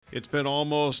It's been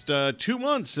almost 2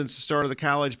 months since the start of the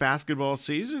college basketball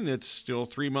season. It's still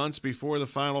 3 months before the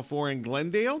Final Four in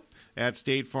Glendale at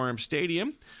State Farm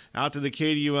Stadium. Out to the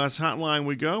KDUS hotline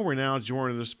we go. We're now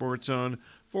joining the Sports Zone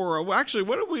for, well, actually,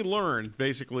 what did we learn,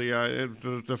 basically,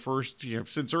 the first,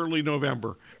 since early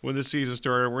November when the season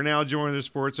started? We're now joining the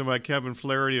Sports Zone by Kevin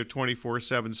Flaherty of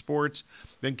 24/7 Sports.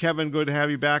 Then, Kevin, good to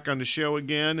have you back on the show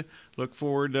again. Look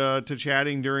forward to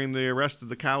chatting during the rest of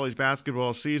the college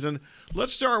basketball season.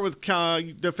 Let's start with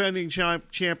defending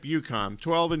champ UConn,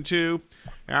 12-2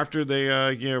 after they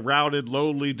routed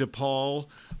lowly DePaul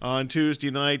on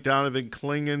Tuesday night. Donovan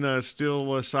Clingan still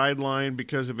sidelined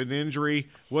because of an injury.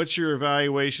 What's your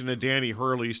evaluation of Danny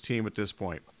Hurley's team at this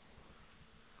point?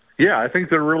 Yeah, I think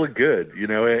they're really good,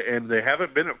 and they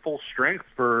haven't been at full strength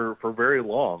for very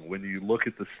long. When you look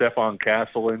at the Stephon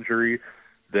Castle injury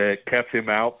that kept him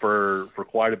out for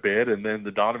quite a bit, and then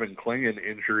the Donovan Clingan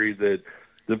injury that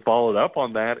followed up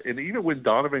on that. And even when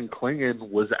Donovan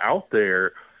Clingan was out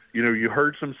there, you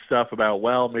heard some stuff about,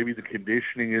 well, maybe the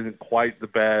conditioning isn't quite the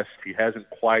best. He hasn't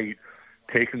quite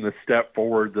taken the step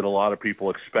forward that a lot of people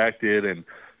expected. And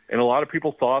a lot of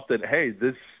people thought that, hey,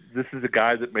 this is a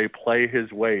guy that may play his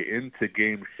way into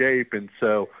game shape. And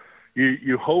so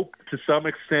you hope to some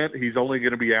extent he's only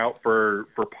going to be out for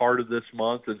part of this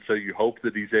month. And so you hope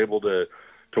that he's able to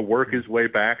work his way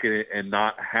back and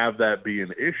not have that be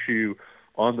an issue.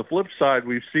 On the flip side,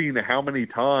 we've seen how many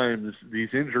times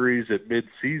these injuries at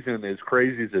midseason, as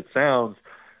crazy as it sounds,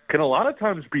 can a lot of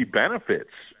times be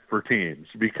benefits for teams,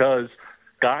 because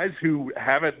guys who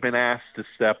haven't been asked to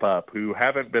step up, who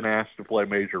haven't been asked to play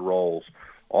major roles,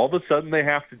 all of a sudden they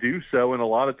have to do so, and a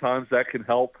lot of times that can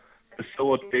help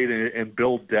facilitate and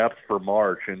build depth for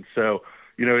March. And so,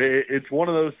 it's one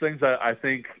of those things I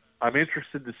think I'm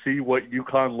interested to see what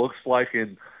UConn looks like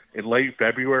in late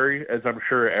February, as I'm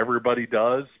sure everybody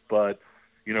does. But,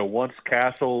 once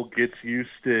Castle gets used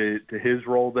to his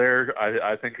role there,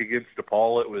 I think against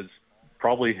DePaul it was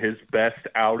probably his best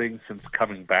outing since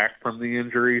coming back from the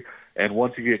injury. And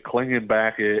once you get Clingan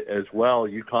back as well,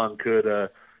 UConn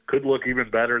could look even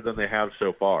better than they have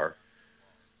so far.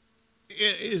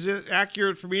 Is it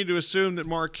accurate for me to assume that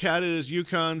Marquette is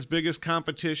UConn's biggest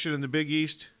competition in the Big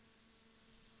East?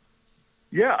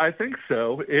 Yeah, I think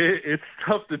so. It's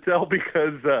tough to tell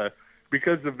because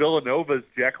of Villanova's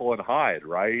Jekyll and Hyde,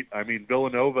 right? I mean,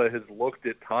 Villanova has looked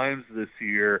at times this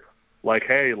year like,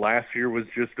 hey, last year was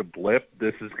just a blip.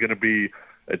 This is going to be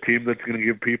a team that's going to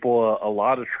give people a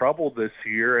lot of trouble this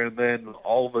year. And then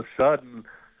all of a sudden,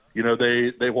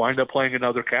 they wind up playing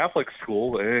another Catholic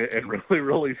school and really,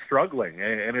 really struggling.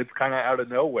 And it's kind of out of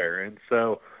nowhere. And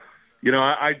so,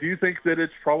 I do think that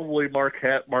it's probably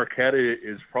Marquette. Marquette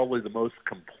is probably the most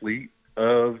complete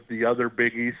of the other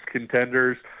Big East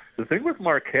contenders. The thing with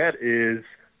Marquette is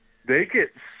they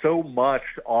get so much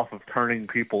off of turning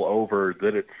people over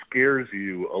that it scares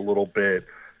you a little bit,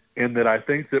 and that I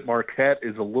think that Marquette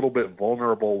is a little bit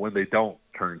vulnerable when they don't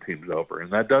turn teams over.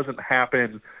 And that doesn't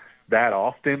happen that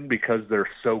often because they're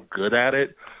so good at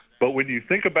it. But when you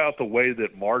think about the way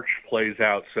that March plays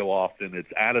out so often,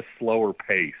 it's at a slower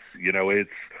pace. It's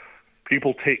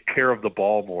people take care of the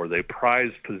ball more. They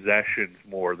prize possessions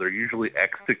more. They're usually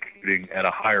executing at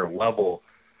a higher level.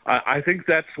 I think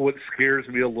that's what scares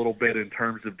me a little bit in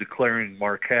terms of declaring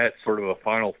Marquette sort of a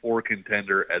Final Four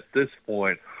contender at this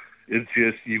point. It's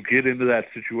just you get into that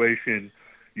situation,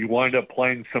 you wind up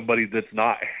playing somebody that's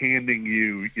not handing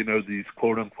you, these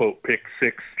quote-unquote pick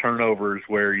six turnovers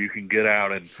where you can get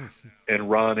out and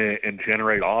run it and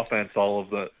generate offense. All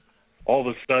of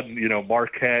a sudden,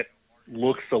 Marquette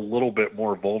looks a little bit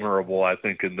more vulnerable, I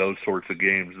think, in those sorts of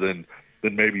games than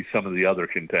maybe some of the other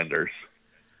contenders.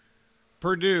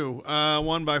 Purdue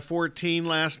won by 14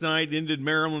 last night, ended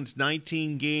Maryland's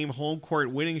 19-game home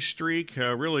court winning streak,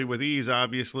 really with ease,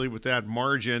 obviously, with that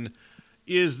margin.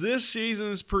 Is this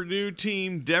season's Purdue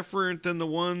team different than the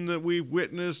one that we've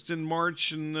witnessed in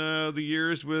March and the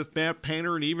years with Matt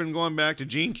Painter and even going back to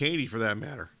Gene Katie for that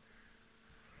matter?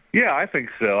 Yeah, I think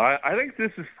so. I think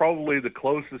this is probably the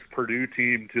closest Purdue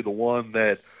team to the one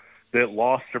that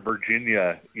lost to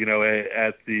Virginia,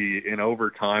 in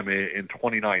overtime in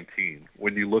 2019.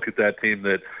 When you look at that team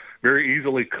that very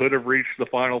easily could have reached the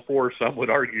Final Four, some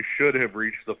would argue should have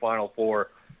reached the Final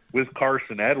Four, with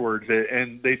Carson Edwards.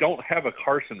 And they don't have a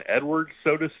Carson Edwards,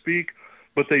 so to speak,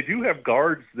 but they do have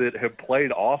guards that have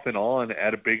played off and on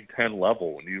at a Big Ten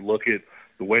level. When you look at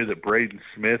the way that Braden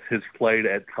Smith has played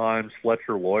at times,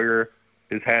 Fletcher Lawyer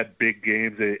has had big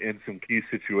games in some key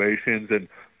situations. And,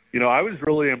 I was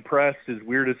really impressed, as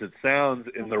weird as it sounds,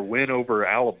 in their win over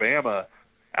Alabama.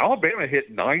 Alabama hit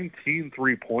 19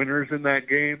 three-pointers in that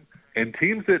game. And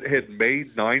teams that had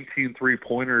made 19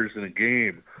 three-pointers in a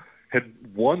game had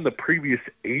won the previous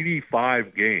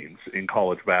 85 games in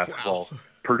college basketball. Wow.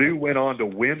 Purdue went on to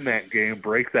win that game,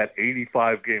 break that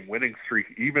 85-game winning streak,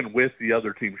 even with the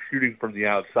other team shooting from the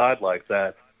outside like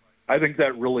that. I think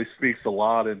that really speaks a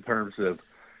lot in terms of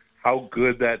how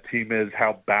good that team is,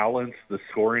 how balanced the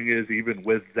scoring is, even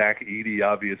with Zach Edey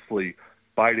obviously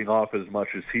biting off as much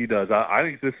as he does. I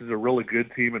think this is a really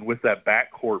good team, and with that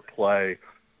backcourt play,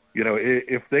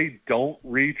 if they don't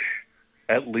reach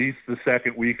at least the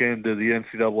second weekend of the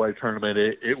NCAA tournament,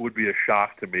 it would be a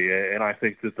shock to me, and I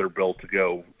think that they're built to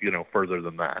go, further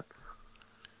than that.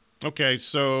 Okay,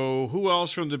 so who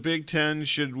else from the Big Ten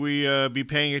should we be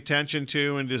paying attention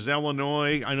to? And does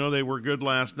Illinois, I know they were good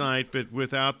last night, but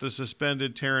without the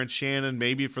suspended Terrence Shannon,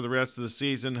 maybe for the rest of the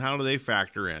season, how do they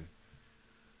factor in?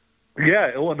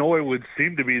 Yeah, Illinois would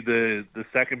seem to be the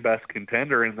second-best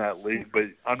contender in that league, but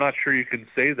I'm not sure you can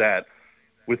say that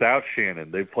without Shannon.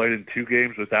 They've played in 2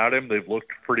 games without him. They've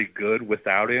looked pretty good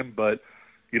without him, but,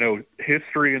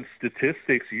 history and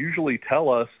statistics usually tell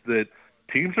us that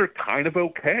teams are kind of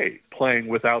okay playing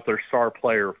without their star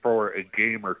player for a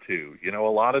game or two. A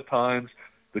lot of times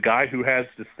the guy who has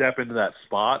to step into that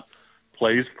spot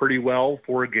plays pretty well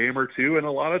for a game or two, and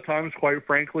a lot of times, quite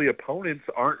frankly, opponents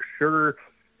aren't sure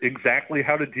exactly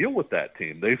how to deal with that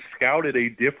team. They've scouted a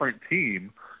different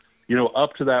team,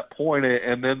 up to that point,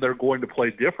 and then they're going to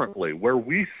play differently. Where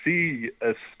we see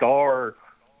a star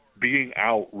being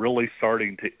out really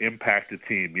starting to impact a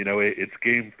team, it's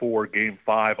game 4, game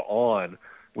 5 on,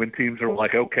 when teams are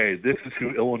like, okay, this is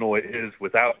who Illinois is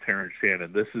without Terrence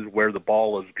Shannon. This is where the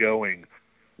ball is going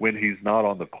when he's not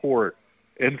on the court.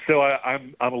 And so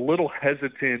I'm a little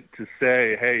hesitant to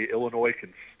say, hey, Illinois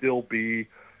can still be,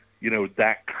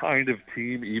 that kind of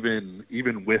team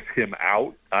even with him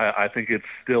out. I think it's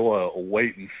still a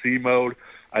wait-and-see mode.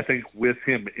 I think with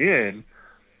him in,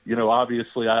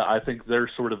 obviously I think they're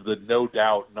sort of the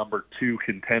no-doubt number 2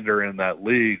 contender in that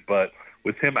league. But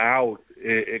with him out,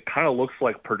 it kind of looks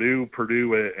like Purdue,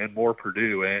 and more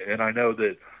Purdue. And I know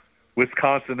that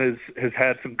Wisconsin has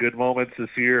had some good moments this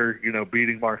year,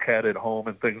 beating Marquette at home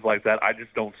and things like that. I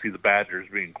just don't see the Badgers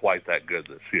being quite that good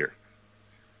this year.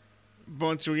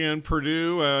 Once again,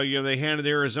 Purdue, they handed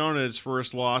Arizona its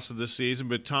first loss of the season,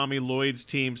 but Tommy Lloyd's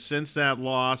team since that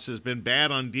loss has been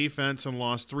bad on defense and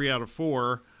lost 3 out of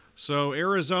 4. So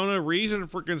Arizona, reason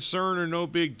for concern or no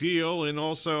big deal? And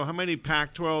also, how many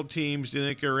Pac-12 teams do you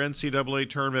think are NCAA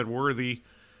tournament worthy,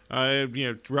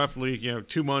 roughly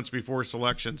 2 months before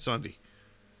Selection Sunday?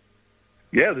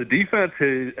 Yeah, the defense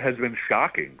has been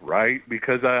shocking, right?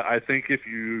 Because I think if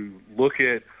you look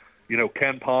at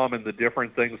Ken Pom and the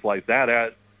different things like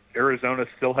that, Arizona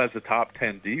still has a top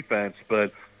 10 defense,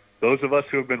 but those of us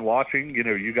who have been watching,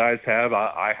 you guys have,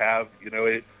 I have,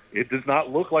 it does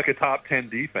not look like a top 10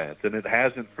 defense, and it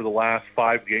hasn't for the last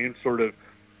 5 games sort of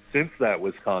since that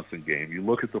Wisconsin game. You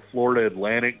look at the Florida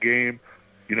Atlantic game,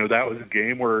 that was a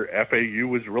game where FAU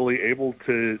was really able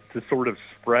to sort of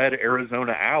spread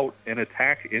Arizona out and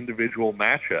attack individual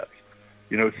matchups.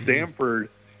 Stanford,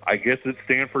 I get that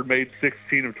Stanford made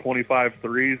 16 of 25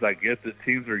 threes. I get that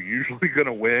teams are usually going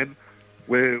to win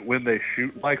when they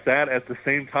shoot like that. At the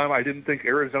same time, I didn't think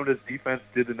Arizona's defense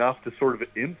did enough to sort of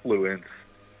influence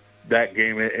that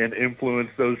game and influence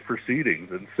those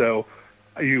proceedings. And so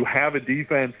you have a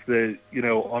defense that,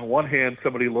 on one hand,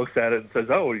 somebody looks at it and says,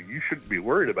 oh, you shouldn't be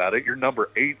worried about it. You're number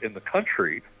 8 in the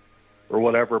country or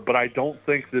whatever. But I don't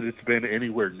think that it's been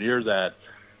anywhere near that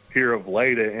here of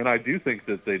late, and I do think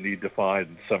that they need to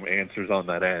find some answers on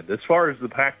that end. As far as the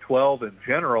Pac-12 in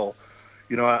general,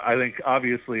 I think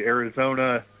obviously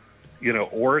Arizona,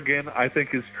 Oregon, I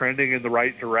think is trending in the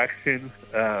right direction.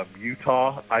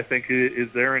 Utah, I think, is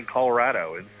there in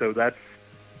Colorado, and so that's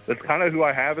kind of who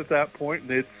I have at that point.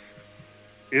 And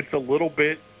it's a little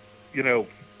bit,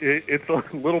 it's a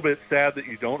little bit sad that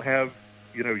you don't have,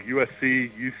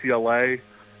 USC, UCLA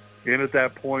in at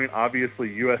that point. Obviously,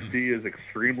 USC is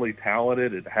extremely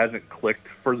talented. It hasn't clicked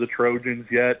for the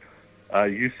Trojans yet.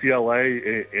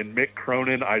 UCLA and Mick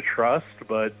Cronin, I trust,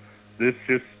 but this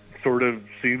just sort of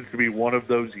seems to be one of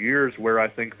those years where I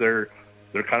think they're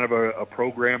kind of a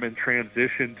program in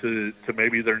transition to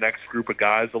maybe their next group of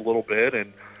guys a little bit,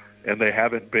 and they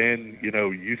haven't been,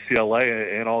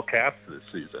 UCLA in all caps this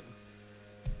season.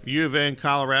 UofA and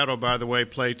Colorado, by the way,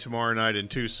 play tomorrow night in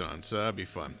Tucson, so that'd be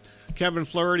fun. Kevin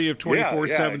Flaherty of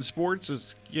 24/7 Sports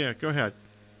is go ahead.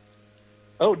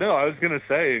 Oh, no, I was going to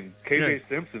say KJ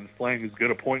Simpson's playing as good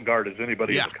a point guard as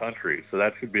anybody in the country, so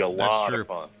that should be a lot of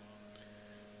fun.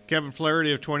 Kevin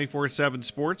Flaherty of 24/7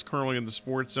 Sports, currently in the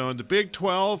Sports Zone. The Big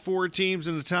 12, 4 teams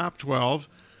in the top 12.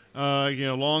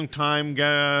 longtime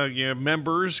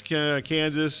members,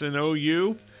 Kansas and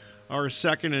OU, are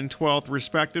 2nd and 12th,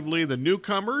 respectively. The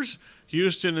newcomers,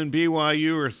 Houston and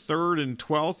BYU, are 3rd and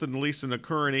 12th, at least in the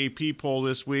current AP poll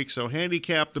this week. So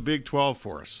handicap the Big 12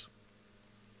 for us.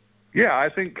 Yeah, I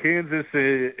think Kansas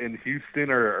and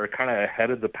Houston are kind of ahead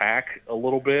of the pack a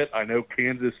little bit. I know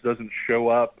Kansas doesn't show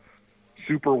up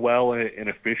super well in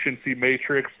efficiency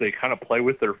matrix. They kind of play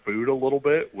with their food a little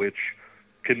bit, which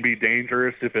can be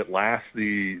dangerous if it lasts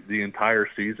the entire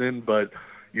season. But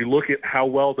you look at how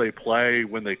well they play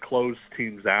when they close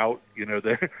teams out.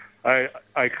 I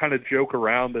kind of joke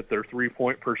around that their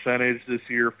three-point percentage this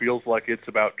year feels like it's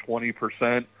about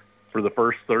 20% for the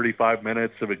first 35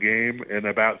 minutes of a game and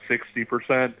about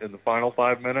 60% in the final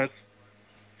 5 minutes.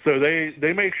 So they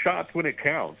make shots when it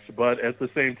counts, but at the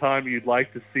same time, you'd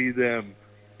like to see them,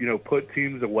 put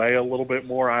teams away a little bit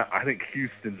more. I think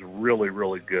Houston's really,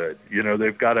 really good.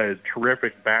 They've got a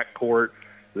terrific backcourt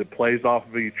that plays off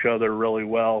of each other really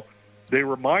well. They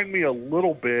remind me a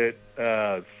little bit,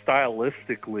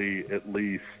 stylistically at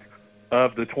least,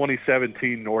 of the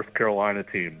 2017 North Carolina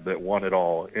team that won it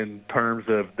all, in terms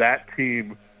of that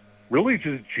team really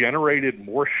just generated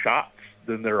more shots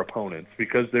than their opponents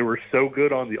because they were so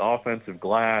good on the offensive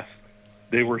glass.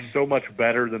 They were so much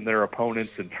better than their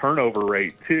opponents in turnover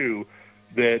rate too,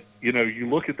 that, you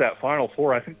look at that Final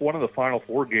Four, I think one of the Final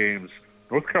Four games,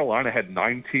 North Carolina had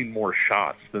 19 more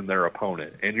shots than their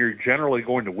opponent. And you're generally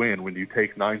going to win when you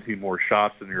take 19 more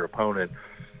shots than your opponent.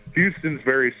 Houston's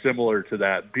very similar to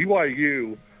that.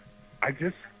 BYU,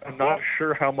 I'm not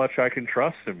sure how much I can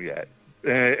trust them yet.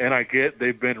 And I get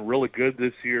they've been really good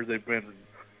this year. They've been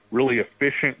really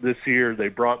efficient this year. They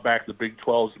brought back the Big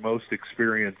 12's most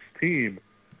experienced team,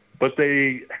 but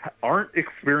they aren't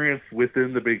experienced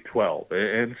within the Big 12.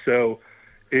 And so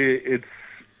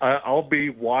I'll be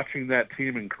watching that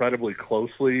team incredibly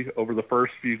closely over the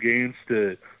first few games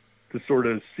to sort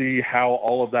of see how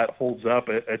all of that holds up.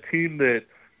 A team that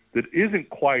isn't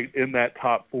quite in that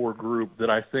top 4 group that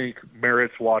I think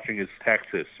merits watching is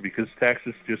Texas, because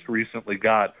Texas just recently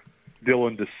got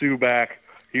Dylan DeSue back.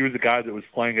 He was a guy that was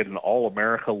playing at an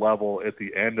All-America level at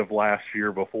the end of last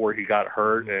year before he got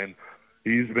hurt, and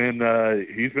he's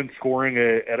been scoring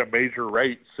at a major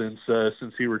rate since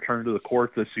he returned to the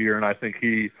court this year, and I think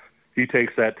he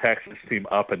takes that Texas team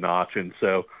up a notch. And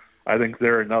so I think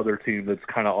they're another team that's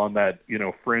kind of on that,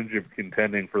 fringe of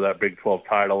contending for that Big 12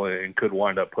 title and could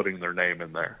wind up putting their name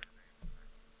in there.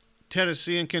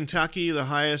 Tennessee and Kentucky, the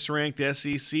highest-ranked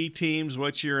SEC teams.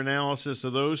 What's your analysis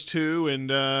of those two? And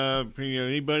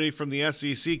anybody from the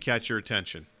SEC catch your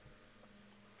attention?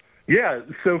 Yeah,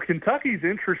 so Kentucky's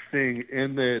interesting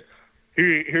in that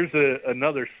here's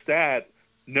another stat.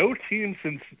 No team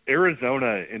since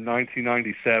Arizona in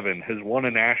 1997 has won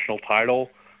a national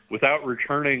title without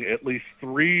returning at least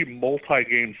 3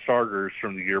 multi-game starters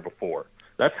from the year before.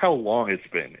 That's how long it's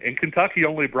been. And Kentucky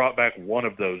only brought back one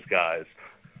of those guys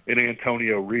in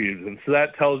Antonio Reeves. And so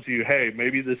that tells you, hey,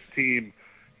 maybe this team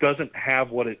doesn't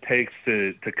have what it takes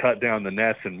to cut down the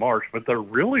nets in March, but they're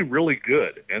really, really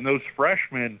good. And those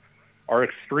freshmen are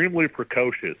extremely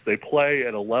precocious. They play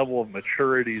at a level of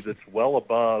maturity that's well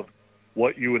above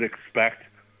what you would expect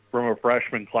from a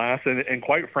freshman class. And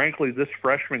quite frankly, this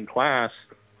freshman class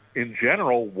in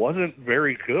general wasn't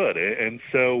very good. And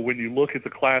so when you look at the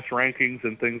class rankings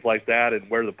and things like that and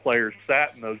where the players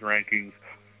sat in those rankings,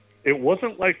 it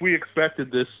wasn't like we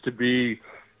expected this to be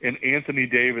an Anthony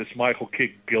Davis, Michael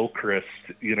Kidd-Gilchrist,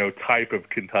 type of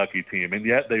Kentucky team. And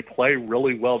yet they play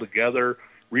really well together.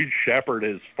 Reed Shepherd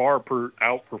has far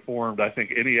outperformed, I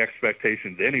think, any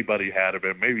expectations anybody had of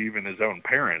him, maybe even his own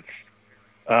parents.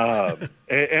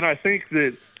 And I think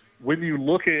that when you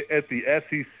look at the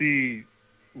SEC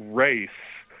race,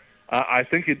 I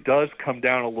think it does come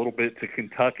down a little bit to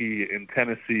Kentucky and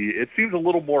Tennessee. It seems a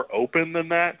little more open than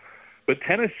that, but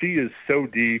Tennessee is so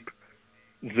deep.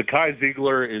 Zakai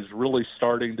Ziegler is really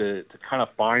starting to kind of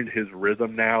find his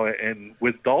rhythm now, and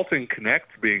with Dalton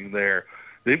Knecht being there,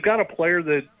 they've got a player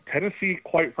that Tennessee,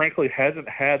 quite frankly, hasn't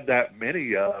had that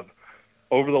many of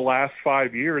over the last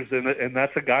 5 years, and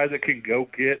that's a guy that can go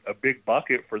get a big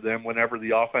bucket for them whenever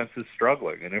the offense is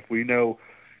struggling. And if we know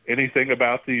anything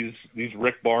about these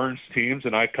Rick Barnes teams,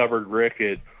 and I covered Rick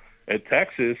at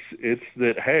Texas, it's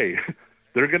that, hey,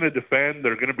 they're going to defend,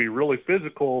 they're going to be really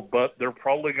physical, but they're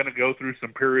probably going to go through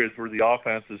some periods where the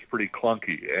offense is pretty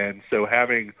clunky. And so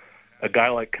having a guy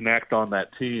like Knecht on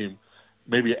that team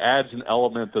maybe adds an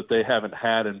element that they haven't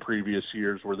had in previous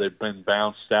years where they've been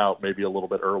bounced out maybe a little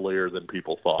bit earlier than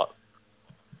people thought.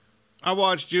 I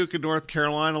watched Duke and North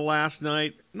Carolina last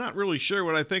night. Not really sure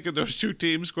what I think of those two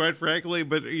teams, quite frankly,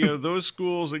 but those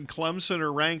schools in Clemson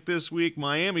are ranked this week.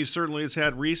 Miami certainly has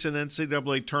had recent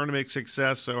NCAA tournament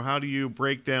success. So how do you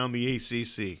break down the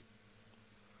ACC?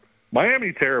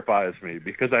 Miami terrifies me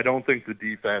because I don't think the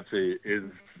defense is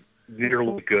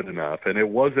nearly good enough, and it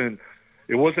wasn't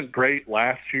great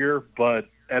last year. But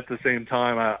at the same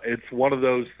time, it's one of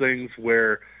those things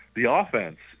where the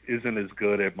offense isn't as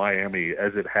good at Miami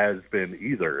as it has been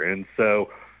either. And so,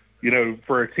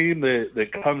 for a team that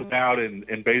comes out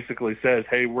and basically says,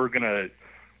 hey, we're gonna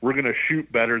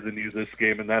shoot better than you this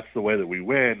game, and that's the way that we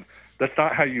win, that's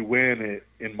not how you win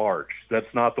in March.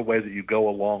 That's not the way that you go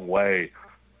a long way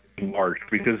in March,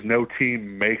 because no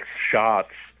team makes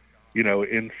shots,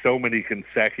 in so many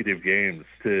consecutive games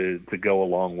to go a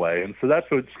long way. And so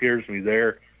that's what scares me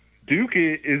there. Duke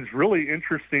is really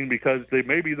interesting because they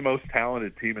may be the most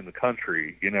talented team in the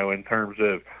country, in terms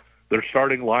of their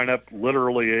starting lineup.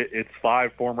 Literally, it's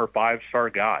 5 former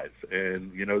 5-star guys.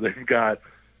 And, they've got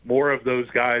more of those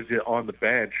guys on the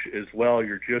bench as well.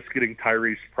 You're just getting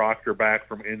Tyrese Proctor back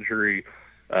from injury.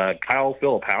 Kyle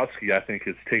Filipowski, I think,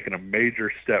 has taken a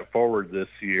major step forward this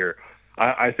year.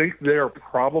 I think they're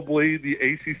probably the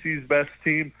ACC's best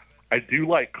team. I do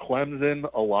like Clemson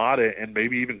a lot, and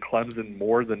maybe even Clemson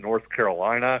more than North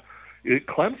Carolina.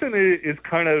 Clemson is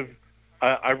kind of,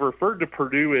 I've referred to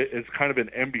Purdue as kind of an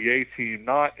NBA team,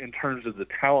 not in terms of the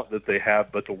talent that they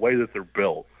have, but the way that they're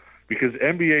built. Because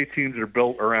NBA teams are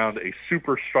built around a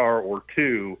superstar or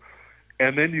two,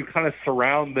 and then you kind of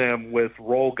surround them with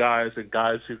role guys and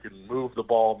guys who can move the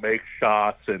ball, make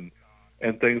shots, and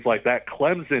things like that.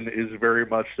 Clemson is very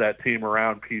much that team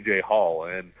around P.J. Hall,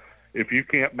 and if you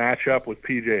can't match up with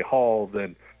P.J. Hall,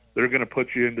 then they're going to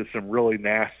put you into some really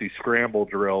nasty scramble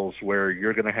drills where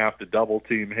you're going to have to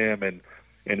double-team him,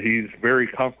 and he's very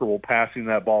comfortable passing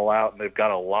that ball out, and they've got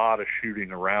a lot of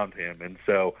shooting around him. And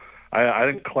so I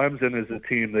think Clemson is a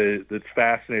team that's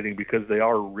fascinating because they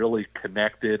are really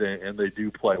connected, and they do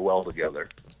play well together.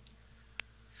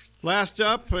 Last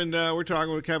up, and we're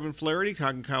talking with Kevin Flaherty,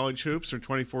 talking college hoops from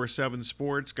 24/7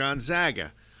 Sports.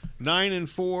 Gonzaga,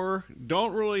 9-4,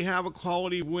 don't really have a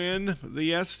quality win.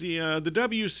 The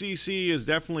WCC is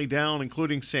definitely down,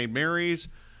 including St. Mary's,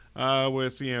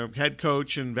 with head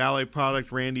coach and valet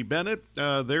product Randy Bennett.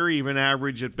 They're even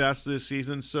average at best this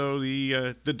season. So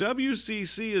the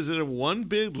WCC, is it a one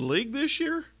big league this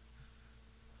year?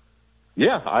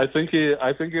 Yeah, I think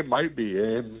it might be,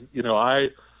 and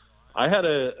I had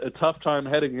a tough time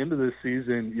heading into this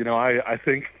season. I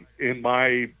think in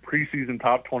my preseason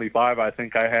top 25, I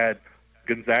think I had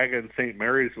Gonzaga and St.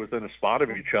 Mary's within a spot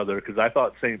of each other because I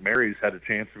thought St. Mary's had a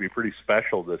chance to be pretty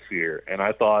special this year. And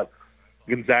I thought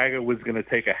Gonzaga was going to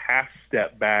take a half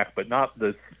step back, but not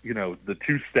the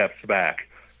 2 steps back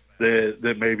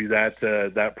that maybe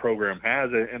that program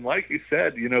has. And like you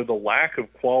said, the lack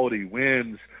of quality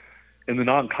wins in the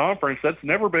non-conference, that's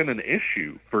never been an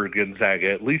issue for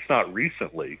Gonzaga, at least not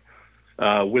recently.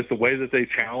 With the way that they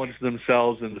challenge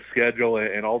themselves in the schedule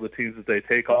and all the teams that they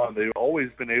take on, they've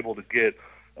always been able to get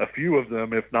a few of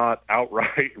them, if not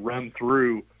outright, run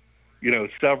through,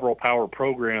 several power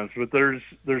programs. But there's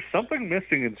something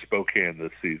missing in Spokane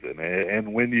this season.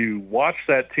 And when you watch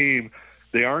that team,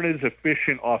 they aren't as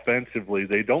efficient offensively.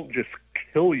 They don't just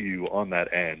kill you on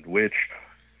that end, which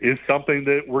is something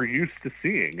that we're used to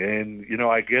seeing. And,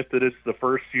 I get that it's the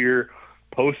first year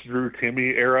post-Drew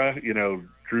Timme era.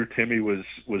 Drew Timme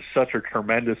was such a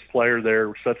tremendous player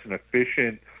there, such an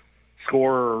efficient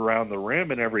scorer around the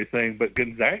rim and everything. But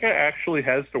Gonzaga actually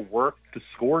has to work to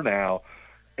score now.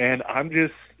 And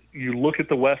you look at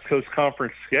the West Coast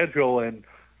Conference schedule, and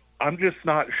I'm just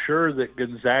not sure that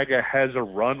Gonzaga has a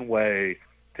runway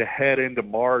to head into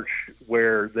March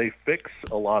where they fix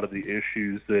a lot of the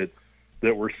issues that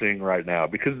we're seeing right now,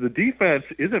 because the defense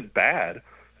isn't bad,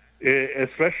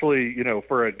 especially,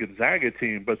 for a Gonzaga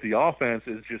team, but the offense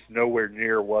is just nowhere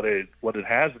near what it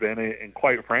has been. And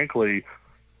quite frankly,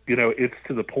 it's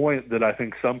to the point that I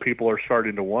think some people are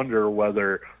starting to wonder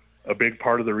whether a big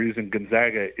part of the reason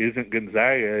Gonzaga isn't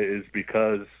Gonzaga is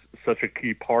because such a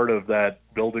key part of that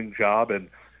building job and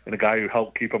a guy who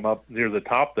helped keep them up near the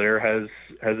top there has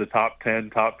a top 10,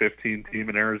 top 15 team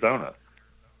in Arizona.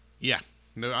 Yeah.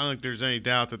 No, I don't think there's any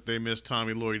doubt that they missed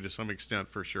Tommy Lloyd to some extent,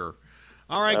 for sure.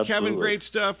 All right, Absolutely. Kevin, great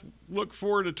stuff. Look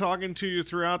forward to talking to you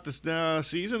throughout this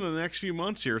season and the next few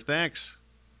months here. Thanks.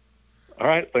 All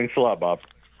right. Thanks a lot, Bob.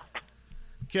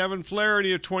 Kevin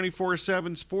Flaherty of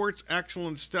 24/7 Sports.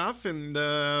 Excellent stuff. And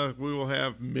we will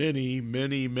have many,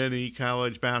 many, many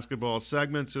college basketball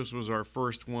segments. This was our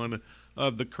first one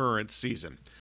of the current season.